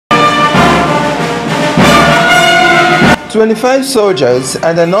25 soldiers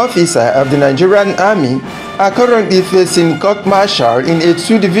and an officer of the Nigerian Army are currently facing court-martial in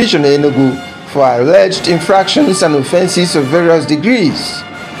 82 Division Enugu for alleged infractions and offenses of various degrees.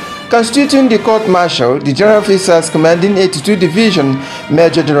 Constituting the court-martial, the general officers commanding 82 Division,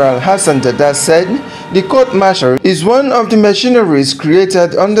 Major General Hassan Dada, said the court-martial is one of the machineries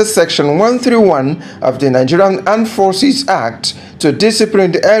created under Section 131 of the Nigerian Armed Forces Act to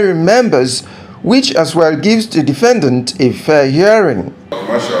discipline the area members, which as well gives the defendant a fair hearing.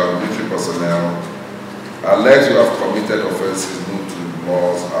 Commercial military personnel alleged to have committed offences known to the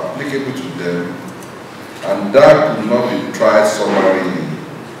laws applicable to them and that could not be tried summarily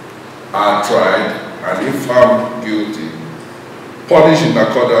are tried and if found guilty, punished in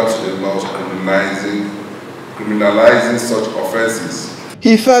accordance with the laws criminalizing such offences.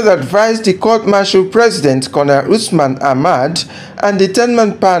 He further advised the court-martial president, Colonel Usman Ahmad, and the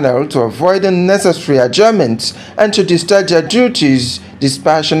 10-man panel to avoid unnecessary adjournments and to discharge their duties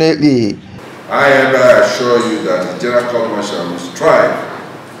dispassionately. I hereby assure you that the General Court-Martial will strive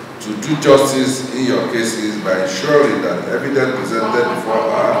to do justice in your cases by ensuring that evidence presented before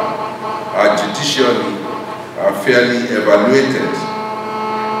her are judicially and fairly evaluated.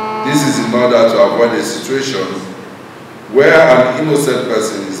 This is in order to avoid a situation where an innocent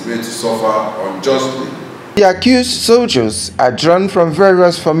person is made to suffer unjustly. The accused soldiers are drawn from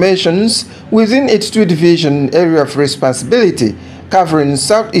various formations within its 2 division area of responsibility, covering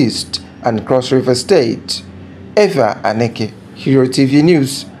Southeast and Cross River State. Eva Aneke, Hero TV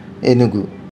News, Enugu.